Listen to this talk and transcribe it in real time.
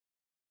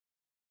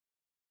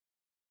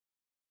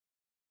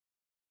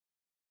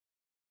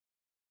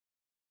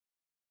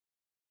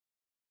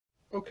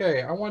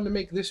Okay, I wanted to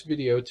make this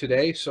video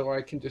today so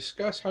I can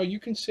discuss how you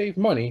can save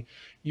money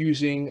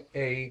using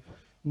a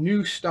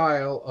new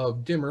style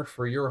of dimmer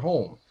for your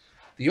home.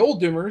 The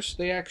old dimmers,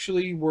 they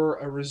actually were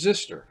a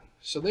resistor.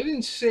 So they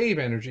didn't save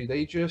energy,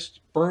 they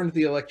just burned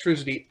the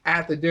electricity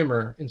at the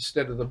dimmer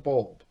instead of the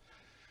bulb.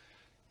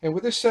 And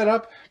with this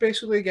setup,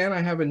 basically again,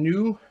 I have a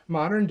new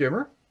modern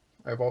dimmer.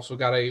 I've also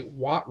got a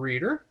watt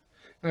reader,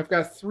 and I've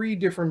got three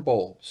different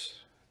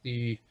bulbs.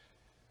 The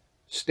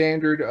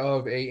standard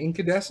of a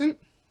incandescent,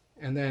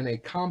 and then a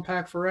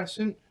compact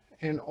fluorescent,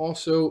 and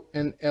also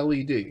an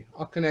LED.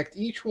 I'll connect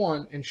each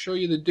one and show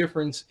you the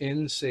difference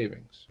in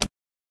savings.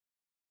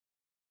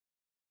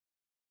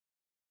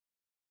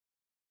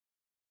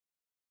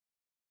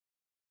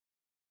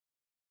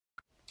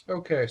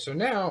 Okay, so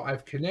now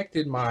I've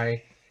connected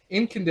my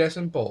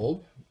incandescent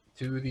bulb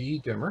to the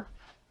dimmer.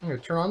 I'm going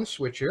to turn on the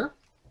switch here.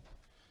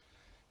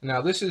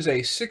 Now this is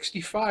a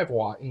 65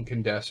 watt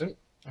incandescent,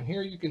 and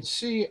here you can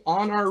see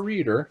on our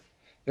reader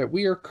that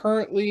we are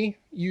currently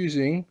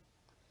using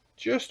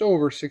just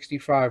over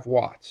 65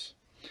 watts.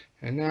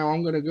 And now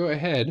I'm going to go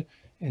ahead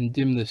and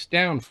dim this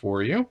down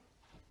for you.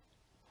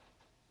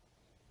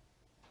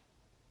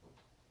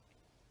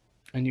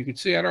 And you can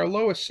see at our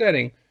lowest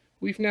setting,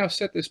 we've now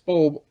set this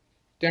bulb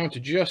down to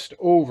just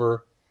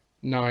over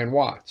 9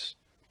 watts.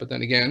 But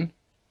then again,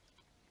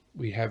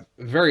 we have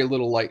very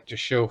little light to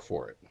show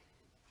for it.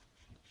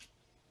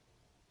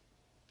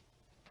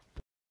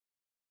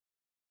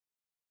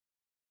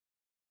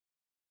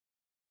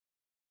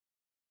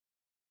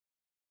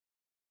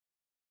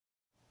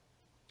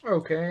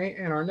 Okay,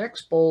 and our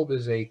next bulb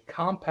is a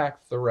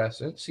compact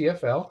fluorescent,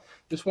 CFL.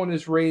 This one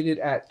is rated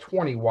at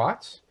 20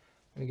 watts.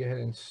 I'm going to go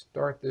ahead and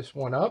start this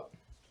one up.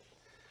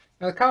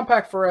 Now the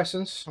compact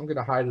fluorescents, I'm going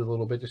to hide it a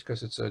little bit just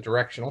because it's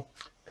directional.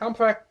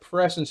 Compact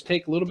fluorescents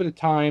take a little bit of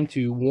time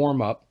to warm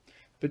up,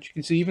 but you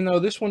can see even though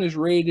this one is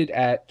rated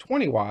at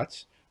 20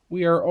 watts,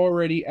 we are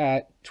already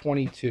at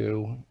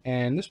 22,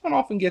 and this one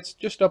often gets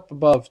just up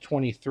above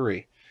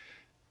 23.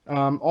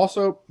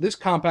 Also, this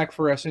compact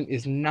fluorescent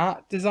is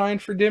not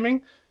designed for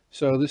dimming,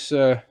 so this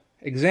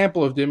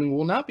example of dimming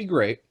will not be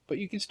great, but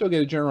you can still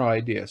get a general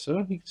idea. So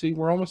you can see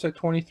we're almost at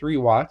 23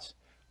 watts.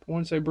 But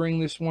once I bring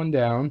this one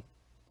down,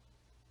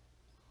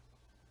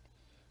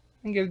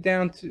 and get it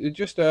down to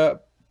just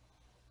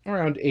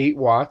around 8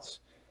 watts,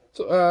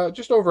 so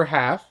just over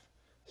half.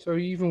 So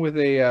even with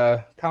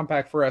a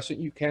compact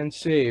fluorescent, you can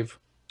save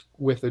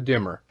with a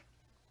dimmer.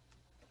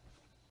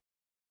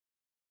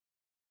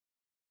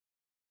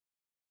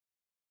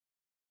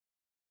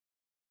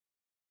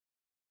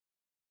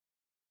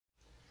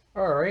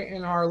 All right,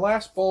 and our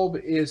last bulb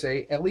is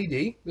a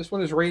LED. This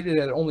one is rated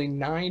at only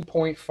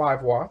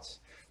 9.5 watts.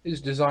 It is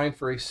designed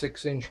for a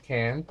 6-inch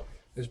can.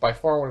 It is by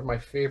far one of my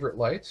favorite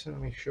lights. And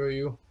let me show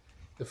you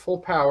the full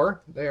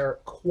power. They are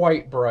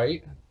quite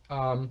bright.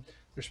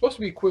 They're supposed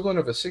to be equivalent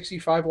of a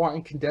 65 watt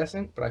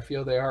incandescent, but I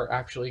feel they are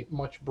actually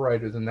much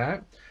brighter than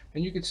that.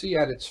 And you can see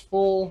at its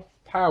full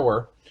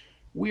power,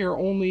 we are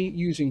only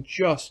using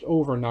just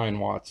over 9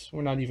 watts.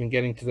 We're not even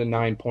getting to the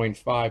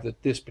 9.5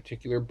 that this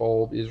particular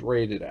bulb is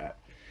rated at.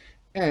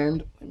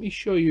 And let me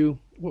show you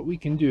what we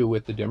can do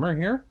with the dimmer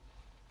here.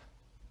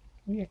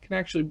 We can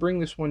actually bring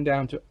this one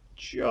down to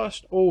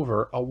just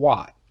over a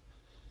watt.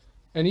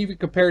 And even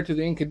compared to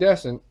the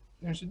incandescent,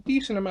 there's a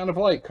decent amount of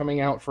light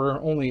coming out for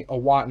only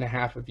 1.5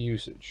 watts of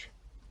usage.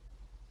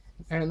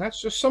 And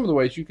that's just some of the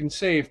ways you can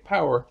save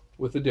power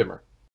with the dimmer.